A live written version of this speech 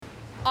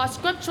Our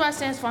scripture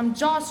lesson is from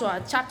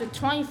Joshua chapter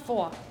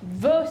 24,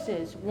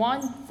 verses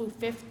 1 through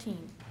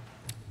 15.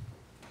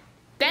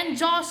 Then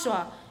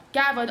Joshua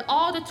gathered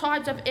all the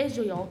tribes of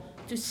Israel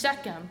to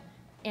Shechem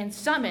and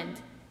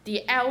summoned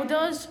the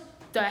elders,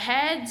 the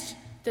heads,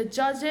 the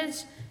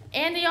judges,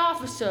 and the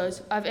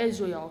officers of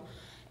Israel,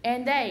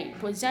 and they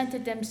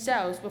presented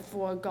themselves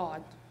before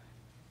God.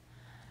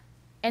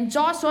 And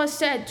Joshua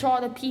said to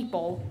all the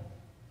people,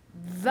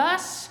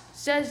 "Thus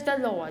says the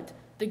Lord,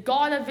 the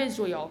God of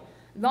Israel,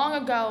 long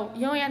ago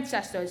your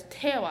ancestors,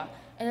 Terah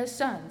and his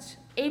sons,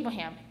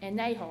 Abraham and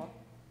Nahor,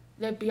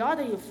 lived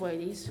beyond the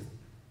Euphrates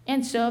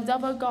and served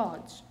other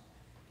gods.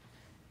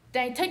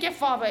 They took your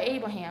father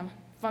Abraham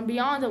from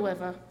beyond the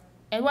river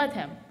and led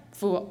him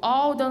through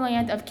all the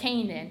land of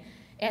Canaan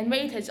and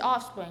made his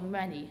offspring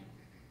many.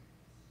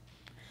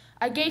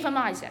 I gave him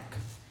Isaac,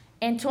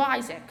 and to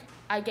Isaac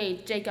I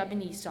gave Jacob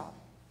and Esau.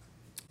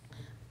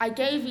 I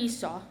gave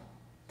Esau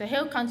the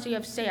hill country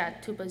of Seir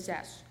to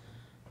possess,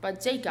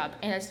 but Jacob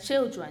and his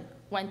children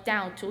went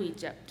down to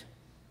Egypt.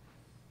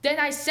 Then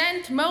I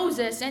sent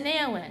Moses and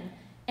Aaron,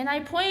 and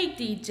I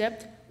plagued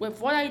Egypt with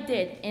what I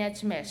did in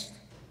its midst,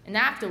 and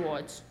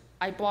afterwards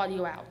I brought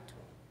you out.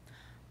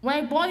 When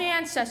I brought your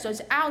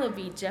ancestors out of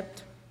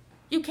Egypt,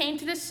 you came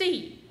to the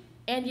sea,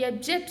 and the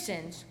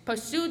Egyptians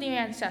pursued your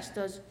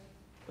ancestors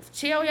with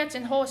chariots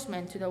and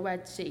horsemen to the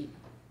Red Sea.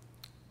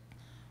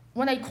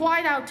 When they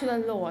cried out to the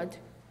Lord,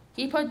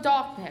 he put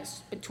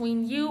darkness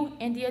between you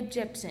and the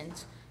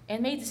Egyptians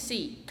and made the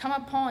sea come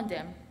upon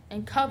them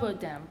and covered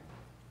them.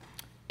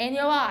 And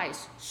your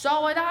eyes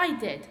saw what I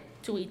did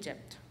to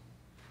Egypt.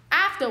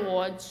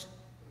 Afterwards,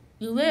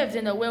 you lived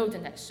in the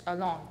wilderness a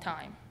long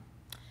time.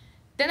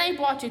 Then I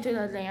brought you to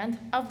the land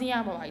of the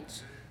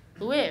Amorites,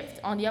 who lived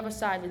on the other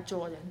side of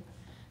Jordan.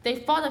 They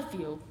fought a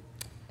few,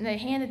 and I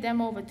handed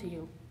them over to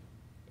you.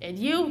 And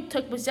you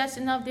took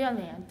possession of their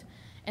land,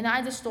 and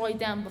I destroyed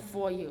them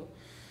before you.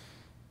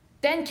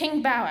 Then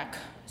King Balak,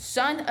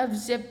 son of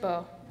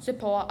Zippor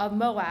of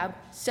Moab,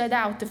 set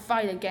out to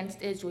fight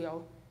against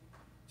Israel.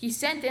 He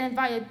sent and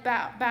invited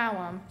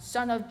Balaam,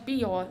 son of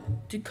Beor,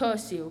 to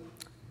curse you,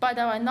 but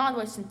I would not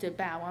listen to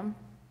Balaam.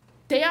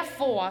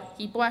 Therefore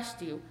he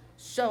blessed you,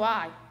 so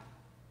I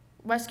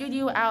rescued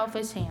you out of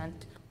his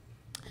hand.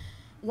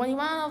 When he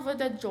went over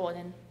the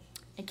Jordan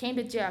and came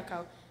to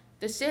Jericho,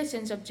 the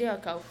citizens of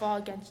Jericho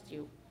fought against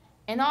you,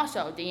 and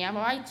also the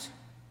Amorites,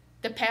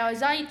 the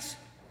Perizzites,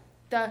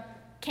 the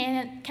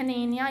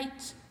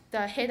Canaanites,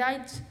 the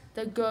Hittites,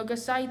 the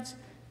Girgashites,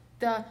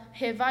 the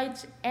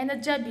Hivites, and the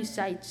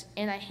Jebusites,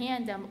 and I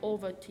hand them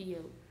over to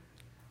you.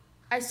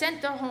 I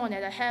sent the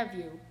hornet ahead of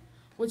you,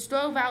 which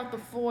drove out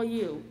before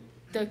you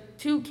the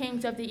two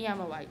kings of the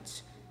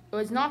Amorites. It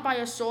was not by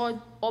a sword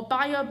or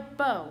by a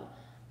bow.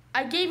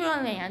 I gave you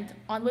a land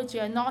on which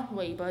you had not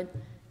labored,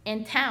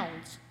 and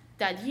towns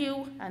that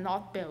you had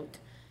not built,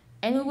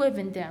 and you live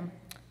in them.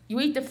 You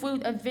eat the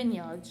fruit of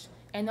vineyards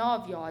and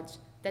olive yards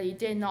that you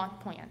did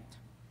not plant.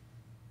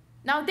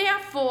 Now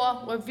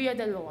therefore revere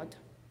the Lord,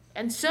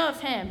 and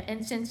serve him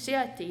in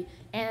sincerity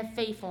and in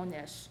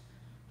faithfulness.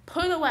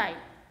 Put away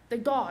the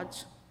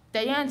gods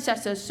that your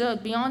ancestors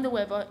served beyond the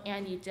river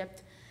and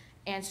Egypt,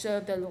 and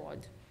serve the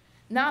Lord.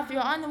 Now if you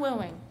are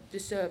unwilling to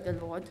serve the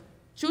Lord,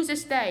 choose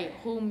this day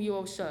whom you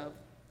will serve,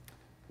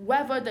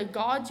 whether the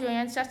gods your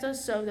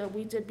ancestors served in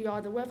Egypt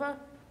beyond the river,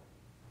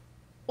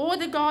 or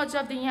the gods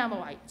of the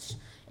Amorites,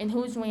 in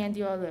whose land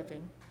you are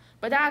living.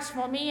 But as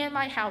for me and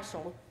my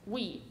household,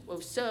 we will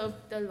serve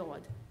the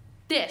Lord.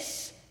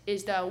 This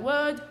is the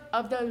word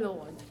of the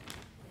Lord.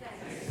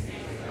 Thanks be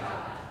to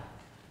God.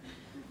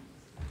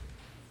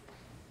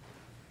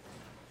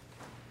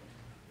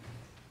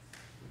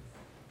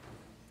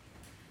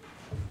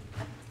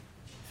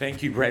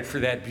 Thank you, Brett, for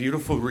that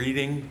beautiful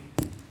reading.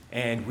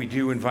 And we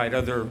do invite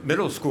other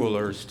middle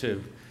schoolers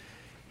to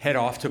head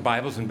off to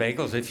Bibles and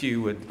Bagels if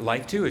you would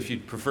like to. If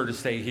you'd prefer to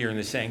stay here in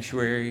the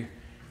sanctuary,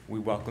 we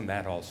welcome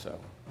that also.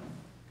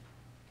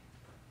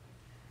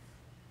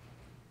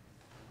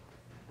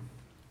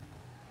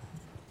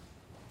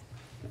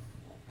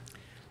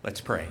 Let's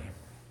pray.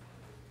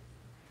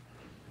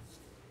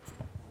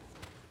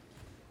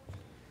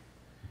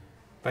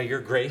 By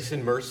your grace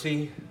and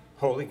mercy,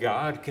 Holy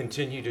God,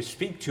 continue to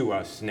speak to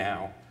us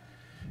now,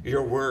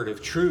 your word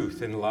of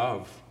truth and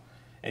love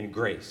and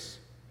grace.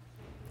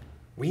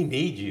 We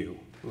need you,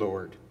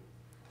 Lord.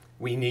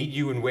 We need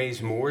you in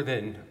ways more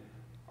than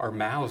our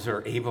mouths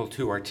are able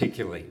to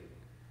articulate.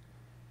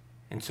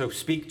 And so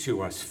speak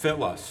to us,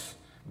 fill us,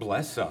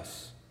 bless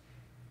us.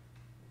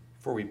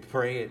 For we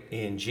pray it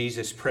in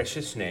Jesus'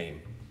 precious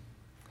name.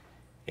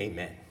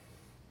 Amen.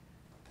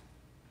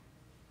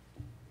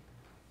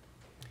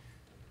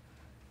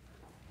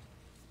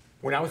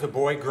 When I was a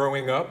boy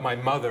growing up, my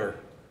mother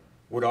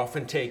would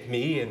often take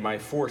me and my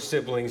 4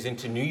 siblings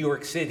into New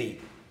York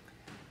City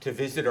to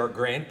visit our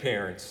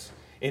grandparents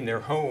in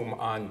their home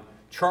on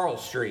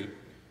Charles Street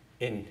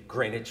in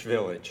Greenwich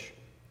Village.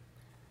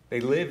 They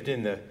lived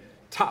in the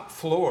top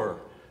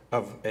floor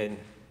of a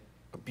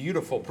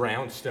beautiful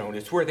brownstone.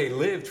 It's where they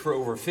lived for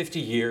over 50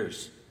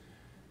 years.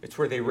 It's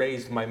where they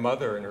raised my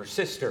mother and her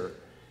sister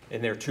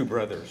and their 2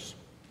 brothers.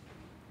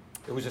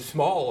 It was a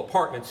small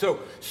apartment, so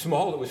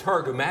small it was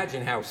hard to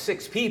imagine how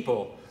 6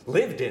 people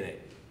lived in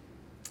it.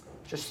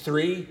 Just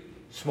 3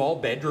 small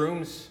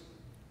bedrooms,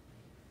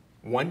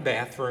 1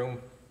 bathroom,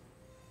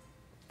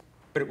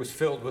 but it was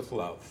filled with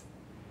love,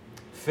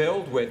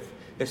 filled with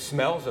the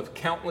smells of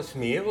countless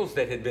meals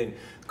that had been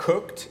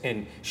cooked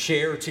and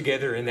shared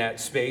together in that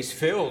space,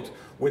 filled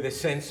with a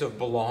sense of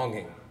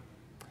belonging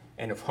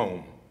and of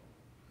home.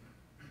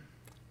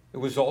 It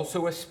was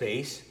also a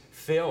space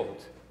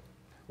filled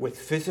with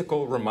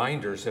physical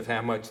reminders of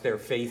how much their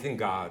faith in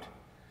God,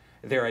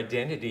 their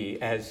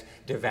identity as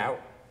devout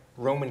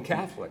Roman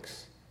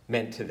Catholics,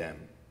 meant to them.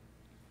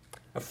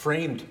 A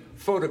framed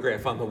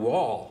photograph on the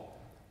wall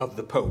of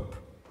the Pope,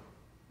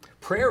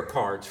 prayer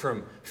cards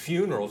from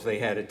funerals they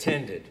had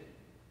attended,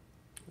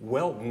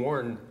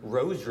 well-worn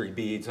rosary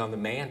beads on the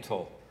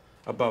mantle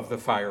above the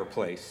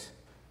fireplace,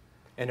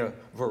 and a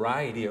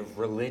variety of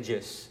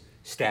religious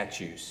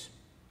statues.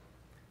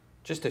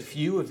 Just a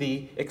few of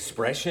the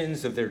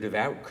expressions of their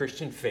devout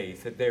Christian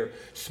faith that their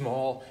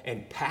small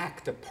and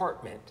packed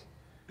apartment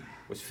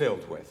was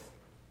filled with.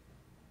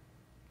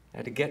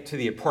 Now, to get to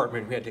the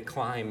apartment, we had to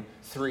climb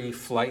 3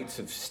 flights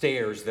of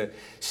stairs. The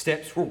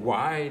steps were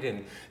wide,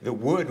 and the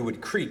wood would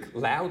creak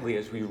loudly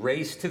as we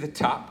raced to the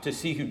top to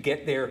see who'd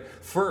get there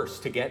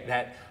first, to get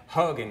that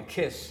hug and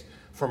kiss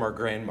from our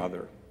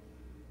grandmother.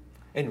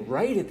 And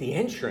right at the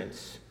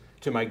entrance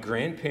to my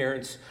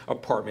grandparents'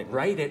 apartment,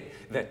 right at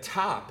the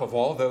top of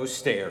all those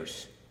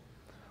stairs,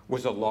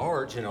 was a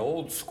large and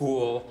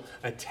old-school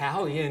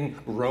Italian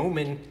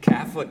Roman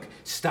Catholic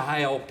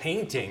style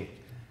painting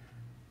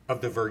of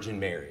the Virgin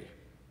Mary.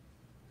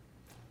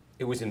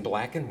 It was in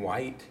black and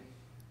white.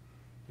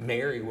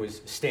 Mary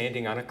was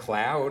standing on a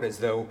cloud as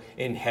though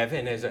in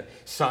heaven as a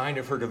sign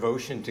of her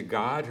devotion to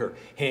God. Her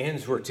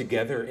hands were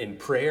together in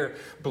prayer.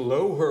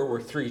 Below her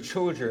were 3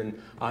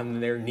 children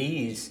on their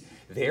knees,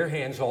 their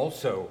hands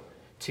also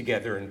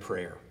together in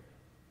prayer.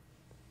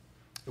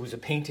 It was a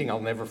painting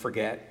I'll never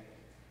forget,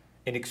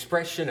 an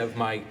expression of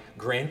my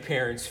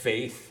grandparents'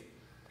 faith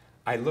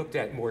I looked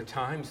at more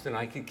times than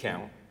I could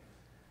count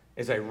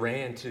as I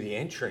ran to the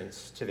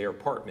entrance to their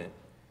apartment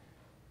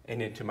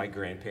and into my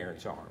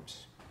grandparents'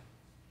 arms.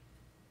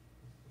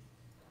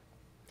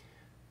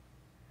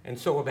 And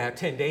so about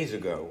 10 days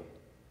ago,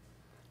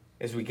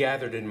 as we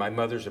gathered in my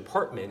mother's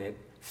apartment at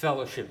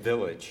Fellowship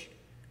Village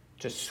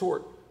to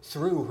sort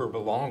through her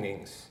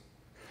belongings,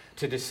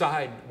 to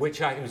decide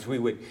which items we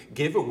would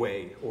give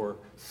away or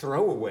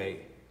throw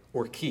away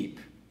or keep,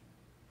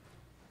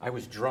 I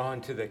was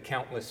drawn to the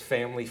countless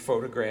family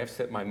photographs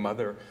that my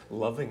mother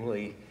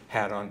lovingly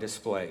had on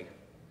display.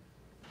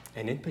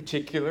 And in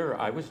particular,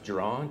 I was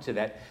drawn to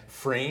that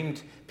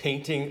framed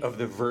painting of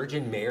the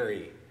Virgin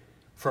Mary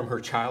from her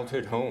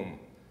childhood home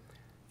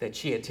that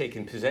she had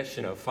taken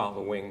possession of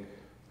following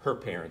her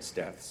parents'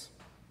 deaths.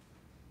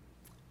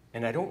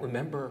 And I don't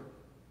remember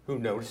who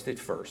noticed it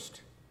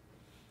first,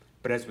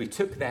 but as we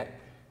took that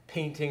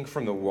painting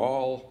from the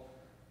wall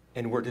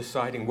and were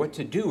deciding what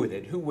to do with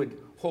it, who would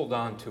hold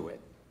on to it,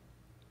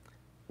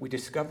 we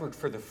discovered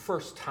for the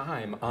first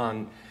time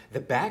on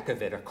the back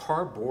of it, a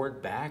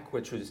cardboard back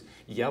which was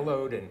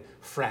yellowed and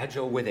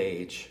fragile with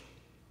age,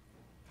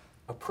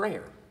 a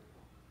prayer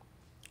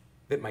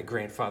that my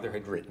grandfather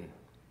had written.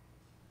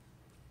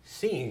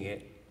 Seeing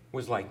it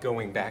was like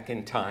going back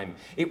in time.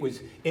 It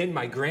was in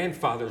my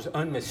grandfather's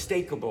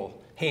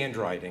unmistakable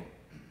handwriting.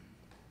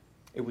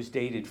 It was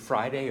dated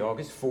Friday,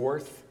 August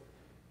 4th,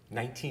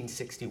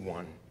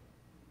 1961.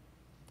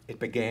 It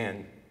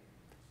began,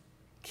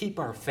 "Keep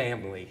our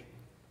family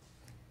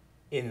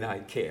in thy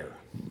care."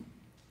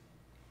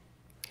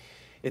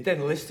 It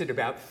then listed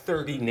about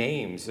 30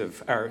 names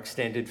of our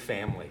extended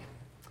family.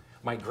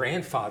 My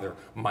grandfather,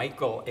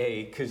 Michael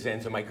A.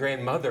 Cosenza, my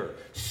grandmother,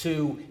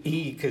 Sue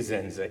E.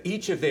 Cosenza,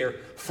 each of their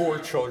 4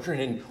 children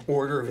in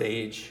order of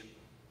age,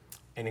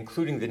 and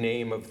including the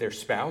name of their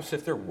spouse,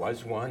 if there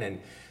was one,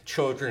 and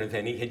children, if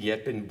any, had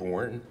yet been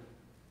born.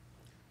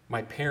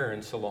 My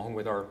parents, along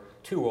with our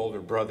 2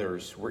 older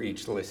brothers, were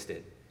each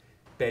listed,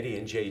 Betty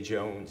and Jay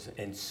Jones,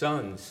 and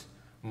sons,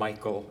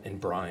 Michael and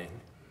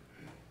Brian.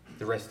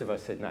 The rest of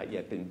us had not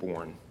yet been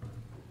born.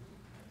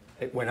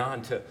 It went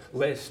on to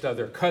list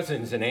other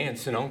cousins and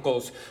aunts and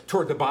uncles.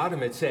 Toward the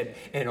bottom it said,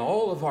 "and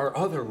all of our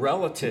other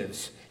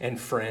relatives and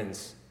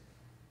friends,"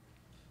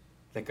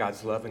 that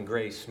God's love and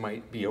grace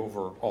might be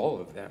over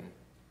all of them.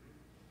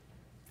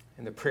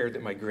 And the prayer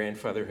that my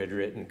grandfather had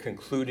written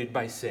concluded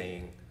by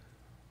saying,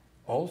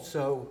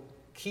 "Also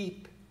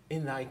keep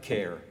in thy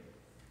care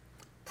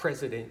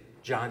President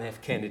John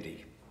F.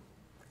 Kennedy,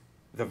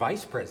 the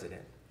Vice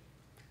President,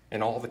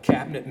 and all the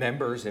cabinet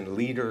members and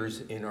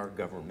leaders in our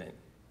government.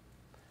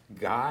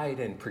 Guide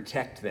and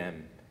protect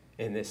them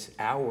in this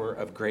hour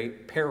of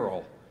great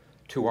peril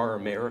to our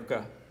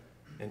America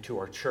and to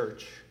our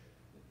church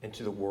and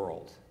to the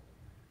world.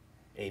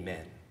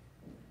 Amen."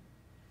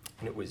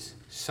 And it was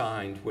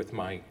signed with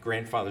my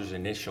grandfather's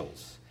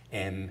initials,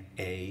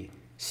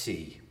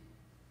 M.A.C.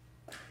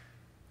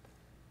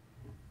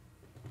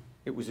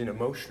 It was an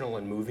emotional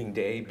and moving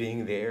day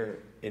being there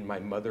in my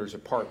mother's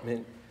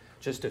apartment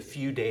just a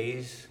few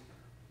days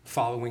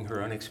following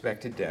her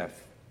unexpected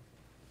death.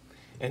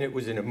 And it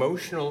was an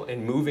emotional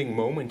and moving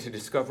moment to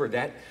discover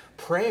that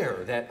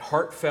prayer, that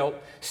heartfelt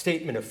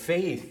statement of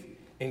faith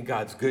in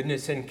God's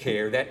goodness and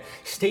care, that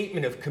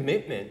statement of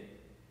commitment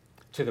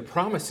to the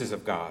promises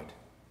of God,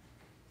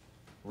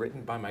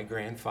 written by my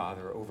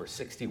grandfather over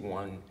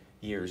 61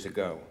 years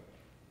ago.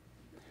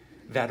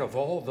 That of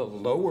all the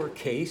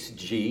lowercase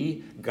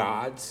g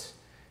gods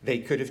they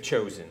could have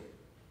chosen,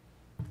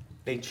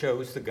 they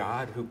chose the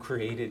God who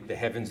created the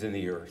heavens and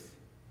the earth.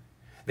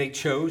 They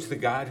chose the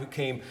God who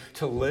came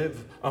to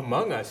live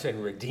among us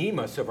and redeem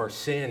us of our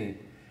sin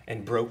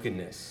and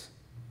brokenness.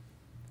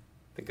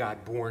 The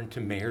God born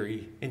to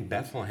Mary in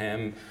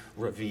Bethlehem,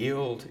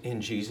 revealed in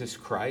Jesus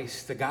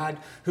Christ. The God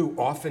who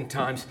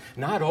oftentimes,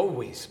 not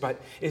always, but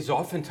is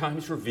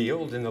oftentimes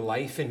revealed in the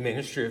life and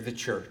ministry of the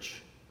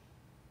church.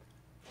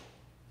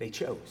 They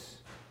chose.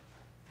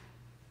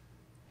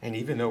 And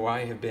even though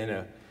I have been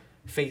a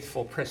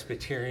faithful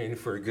Presbyterian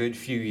for a good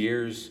few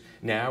years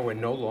now and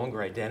no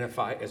longer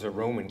identify as a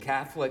Roman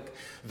Catholic,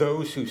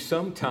 those who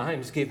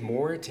sometimes give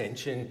more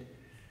attention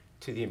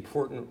to the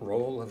important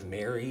role of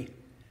Mary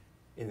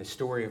in the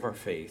story of our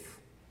faith,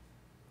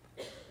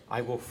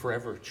 I will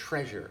forever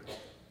treasure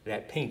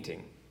that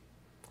painting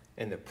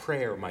and the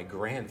prayer my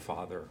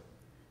grandfather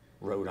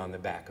wrote on the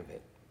back of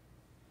it.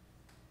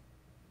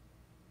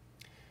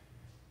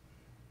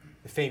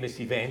 The famous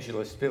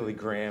evangelist Billy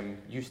Graham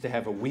used to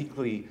have a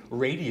weekly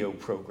radio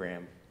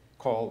program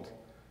called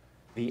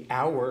The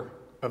Hour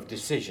of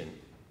Decision.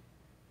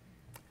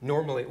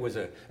 Normally it was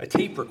a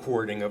tape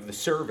recording of the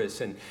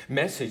service and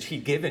message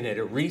he'd given at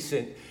a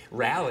recent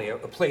rally, a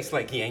place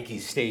like Yankee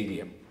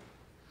Stadium.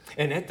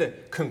 And at the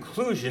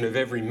conclusion of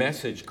every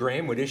message,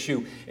 Graham would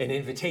issue an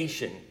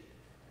invitation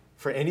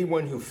for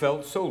anyone who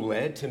felt so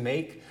led to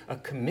make a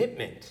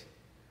commitment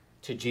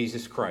to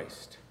Jesus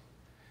Christ,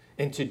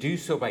 and to do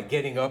so by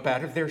getting up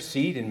out of their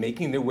seat and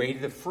making their way to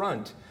the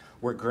front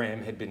where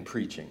Graham had been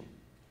preaching.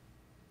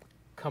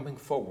 Coming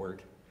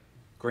forward,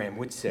 Graham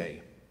would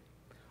say,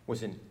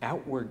 was an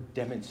outward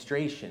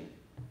demonstration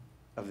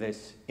of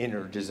this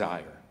inner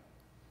desire.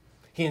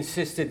 He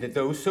insisted that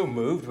those so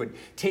moved would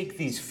take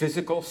these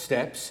physical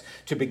steps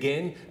to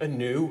begin a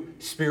new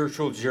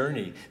spiritual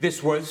journey.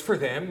 This was for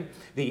them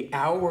the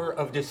hour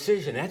of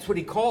decision. That's what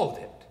he called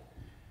it,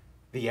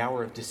 the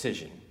hour of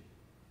decision.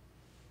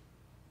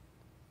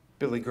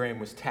 Billy Graham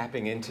was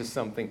tapping into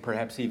something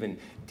perhaps even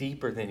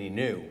deeper than he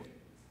knew.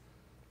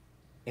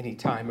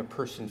 Anytime a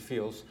person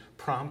feels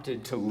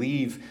prompted to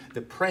leave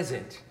the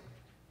present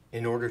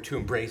in order to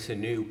embrace a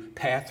new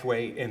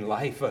pathway in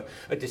life,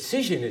 a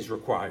decision is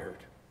required.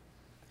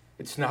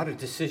 It's not a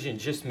decision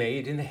just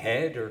made in the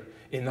head or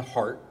in the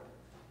heart.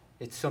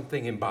 It's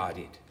something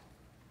embodied.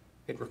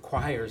 It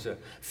requires a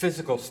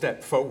physical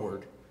step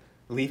forward,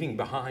 leaving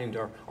behind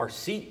our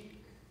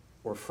seat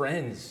or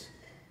friends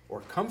or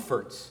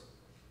comforts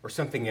or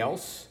something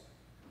else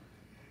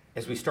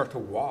as we start to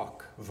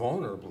walk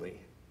vulnerably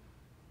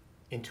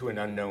into an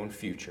unknown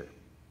future.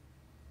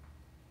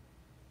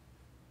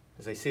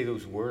 As I say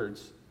those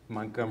words,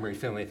 Montgomery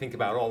Finley, I think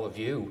about all of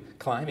you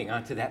climbing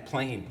onto that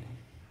plane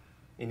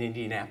in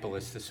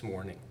Indianapolis this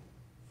morning.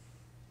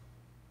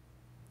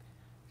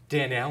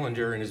 Dan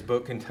Allender, in his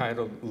book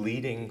entitled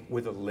Leading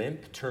with a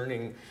Limp,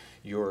 Turning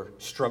Your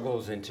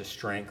Struggles into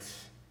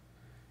Strengths,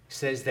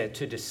 says that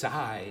to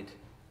decide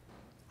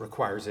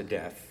requires a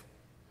death,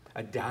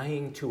 a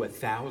dying to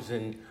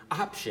 1,000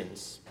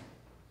 options,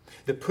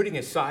 the putting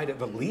aside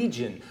of a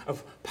legion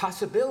of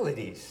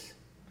possibilities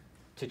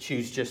to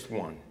choose just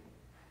one.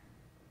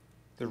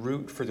 The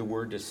root for the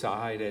word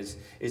decide is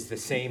the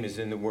same as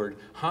in the word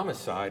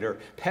homicide or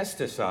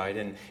pesticide,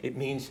 and it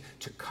means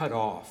to cut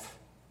off.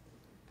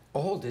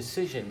 All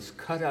decisions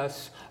cut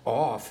us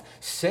off,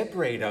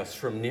 separate us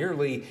from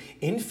nearly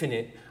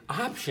infinite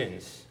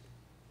options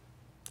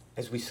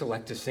as we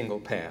select a single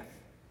path.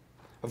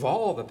 Of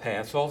all the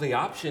paths, all the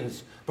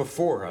options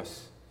before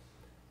us,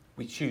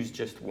 we choose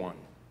just one.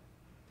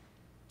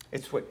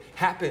 It's what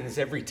happens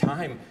every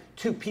time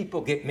two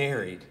people get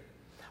married.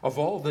 Of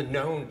all the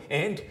known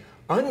and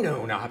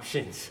unknown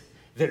options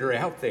that are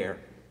out there,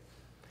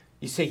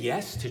 you say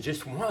yes to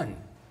just one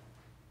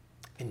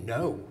and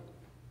no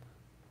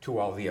to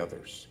all the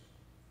others.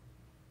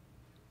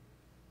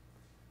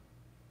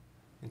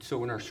 And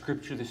so in our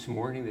scripture this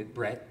morning that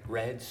Brett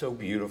read so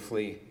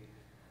beautifully,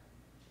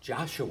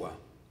 Joshua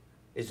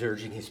is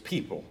urging his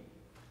people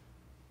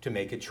to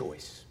make a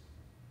choice.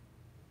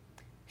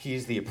 He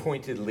is the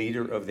appointed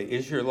leader of the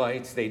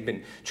Israelites. They'd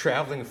been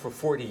traveling for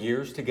 40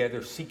 years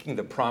together, seeking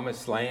the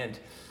promised land,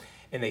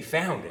 and they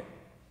found it.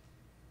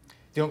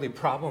 The only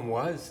problem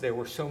was there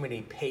were so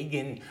many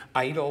pagan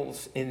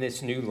idols in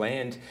this new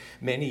land,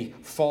 many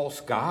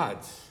false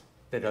gods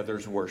that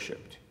others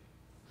worshipped.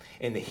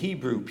 And the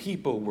Hebrew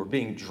people were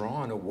being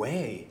drawn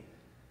away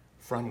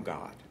from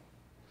God.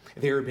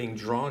 They were being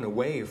drawn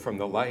away from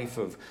the life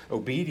of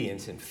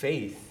obedience and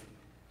faith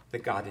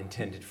that God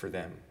intended for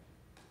them.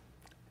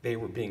 They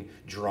were being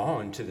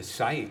drawn to the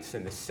sights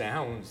and the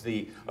sounds,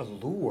 the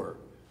allure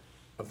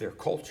of their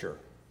culture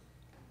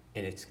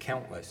and its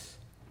countless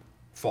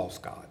false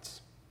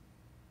gods.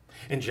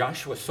 And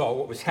Joshua saw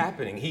what was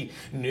happening. He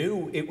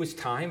knew it was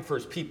time for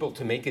his people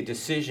to make a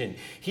decision.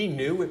 He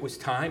knew it was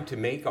time to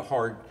make a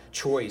hard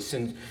choice.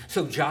 And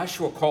so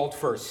Joshua called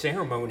for a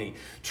ceremony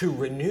to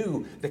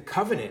renew the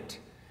covenant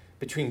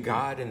between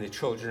God and the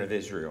children of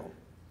Israel.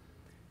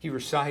 He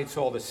recites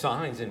all the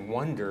signs and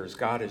wonders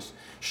God has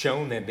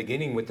shown them,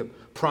 beginning with the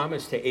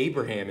promise to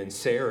Abraham and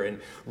Sarah, and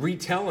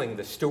retelling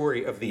the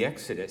story of the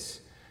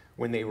Exodus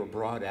when they were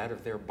brought out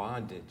of their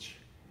bondage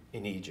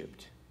in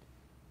Egypt.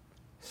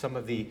 Some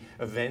of the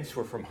events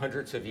were from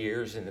hundreds of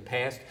years in the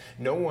past.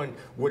 No one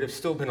would have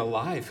still been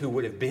alive who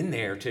would have been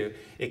there to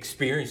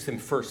experience them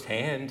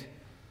firsthand.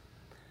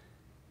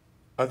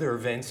 Other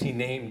events he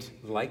named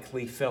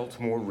likely felt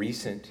more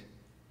recent,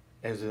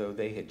 as though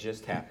they had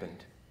just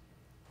happened.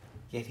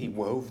 Yet he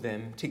wove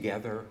them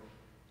together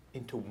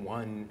into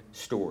one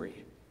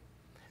story.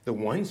 The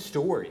one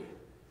story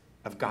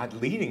of God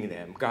leading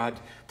them, God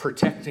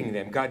protecting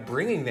them, God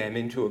bringing them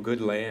into a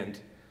good land.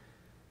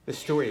 The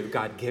story of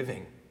God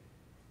giving,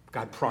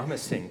 God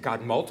promising,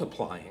 God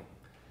multiplying,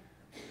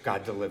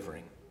 God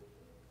delivering.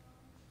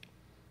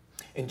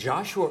 And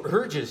Joshua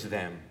urges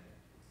them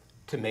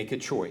to make a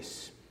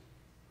choice.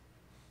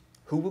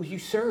 Who will you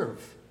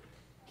serve?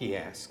 He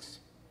asks.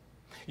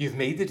 You've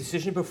made the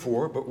decision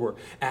before, but we're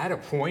at a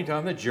point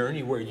on the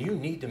journey where you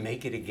need to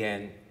make it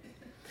again.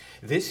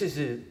 This is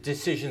a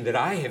decision that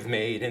I have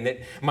made and that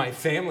my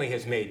family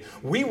has made.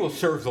 We will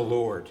serve the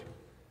Lord.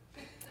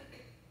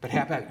 But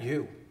how about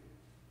you?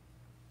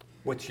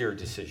 What's your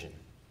decision?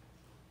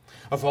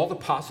 Of all the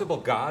possible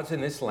gods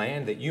in this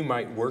land that you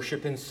might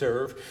worship and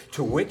serve,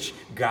 to which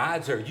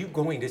gods are you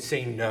going to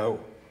say no?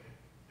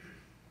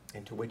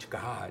 And to which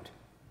God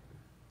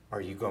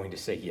are you going to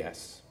say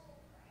yes?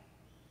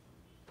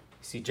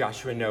 See,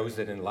 Joshua knows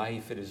that in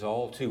life it is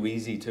all too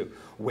easy to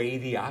weigh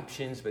the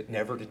options but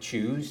never to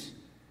choose,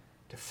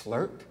 to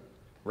flirt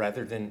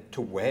rather than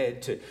to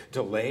wed, to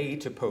delay,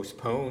 to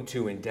postpone,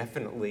 to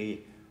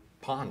indefinitely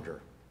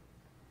ponder.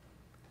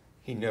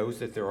 He knows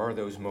that there are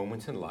those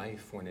moments in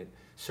life when it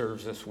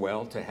serves us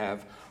well to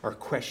have our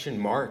question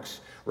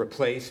marks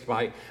replaced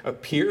by a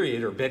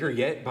period, or better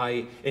yet,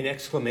 by an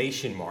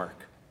exclamation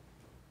mark.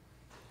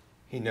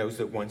 He knows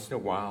that once in a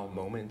while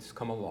moments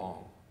come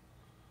along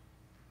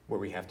where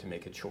we have to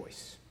make a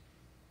choice.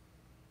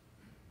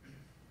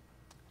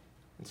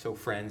 And so,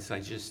 friends,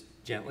 I just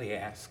gently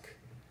ask,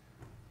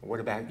 what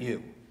about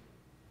you?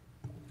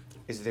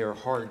 Is there a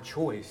hard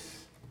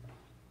choice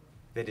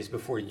that is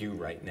before you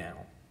right now?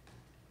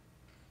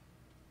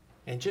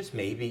 And just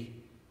maybe,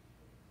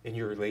 in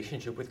your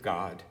relationship with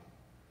God,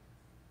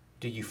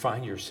 do you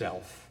find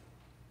yourself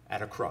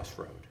at a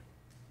crossroad?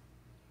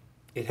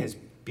 It has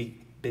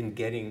been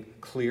getting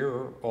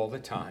clearer all the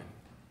time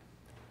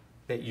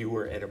that you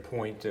were at a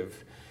point of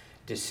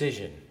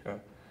decision,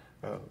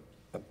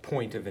 a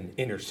point of an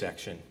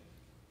intersection.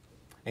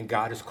 And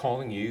God is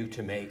calling you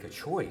to make a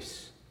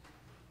choice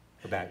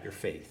about your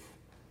faith.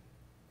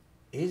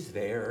 Is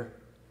there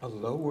a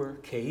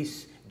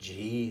lowercase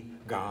g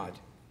God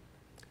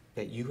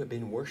that you have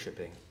been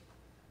worshiping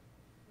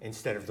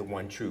instead of the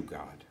one true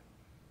God?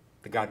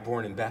 The God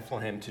born in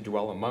Bethlehem to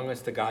dwell among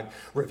us, the God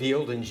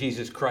revealed in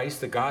Jesus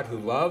Christ, the God who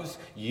loves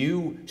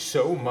you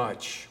so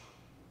much.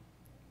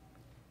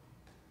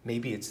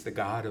 Maybe it's the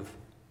God of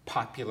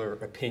popular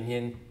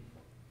opinion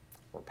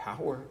or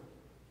power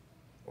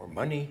or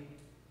money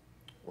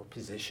or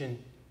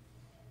position.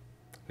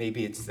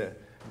 Maybe it's the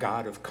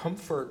God of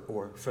comfort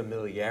or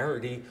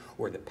familiarity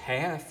or the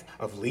path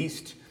of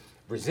least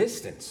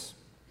resistance.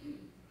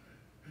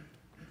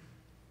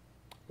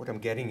 What I'm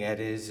getting at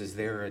is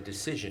there a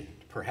decision,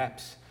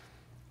 perhaps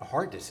a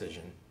hard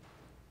decision,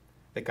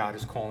 that God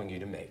is calling you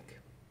to make?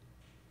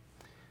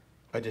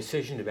 A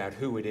decision about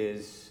who it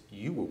is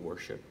you will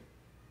worship.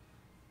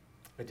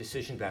 A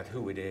decision about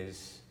who it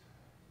is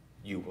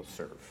you will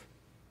serve.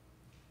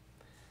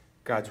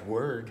 God's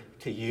word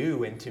to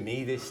you and to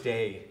me this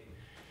day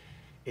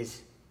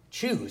is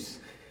choose.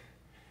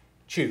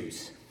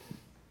 Choose.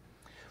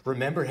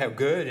 Remember how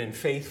good and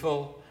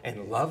faithful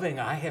and loving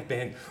I have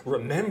been.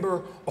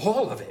 Remember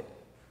all of it.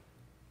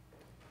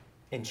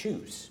 And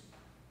choose.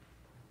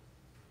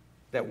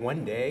 That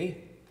one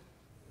day,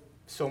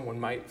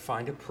 someone might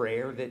find a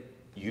prayer that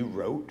you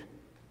wrote,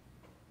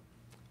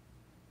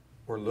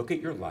 or look at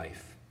your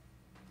life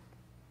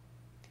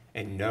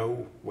and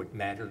know what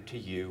mattered to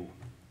you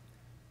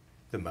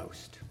the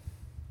most.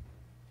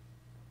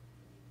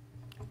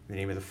 In the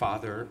name of the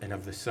Father, and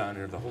of the Son,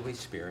 and of the Holy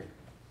Spirit,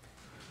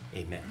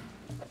 amen.